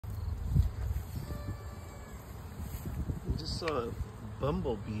saw a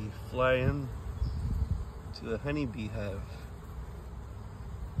bumblebee fly in to a honeybee hive.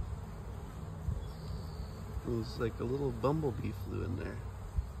 It was like a little bumblebee flew in there.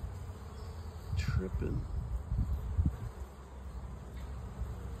 Tripping.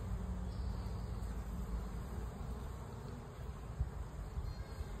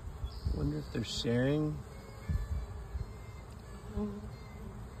 Wonder if they're sharing.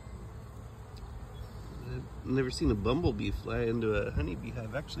 I've never seen a bumblebee fly into a honeybee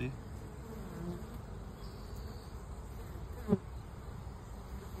hive, actually.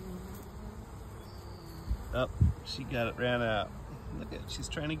 Oh, she got it, ran out. Look at it, she's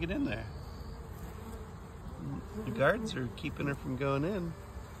trying to get in there. The guards are keeping her from going in.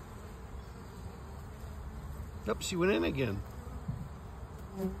 Oh, she went in again.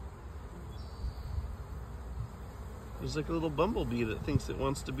 There's like a little bumblebee that thinks it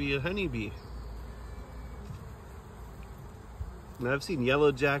wants to be a honeybee. And I've seen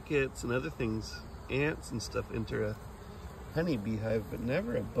yellow jackets and other things, ants and stuff, enter a honeybee hive, but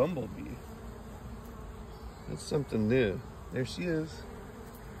never a bumblebee. That's something new. There she is.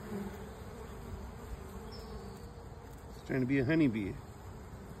 She's trying to be a honeybee.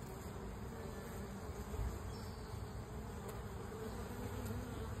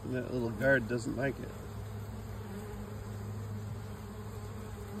 And that little guard doesn't like it.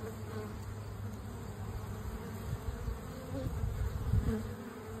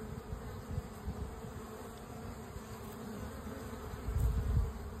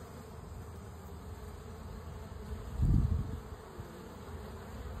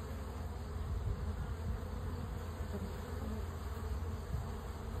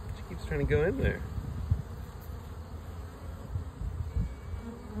 She keeps trying to go in there.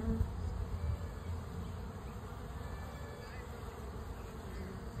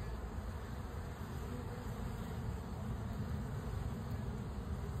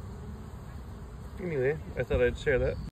 Anyway, I thought I'd share that.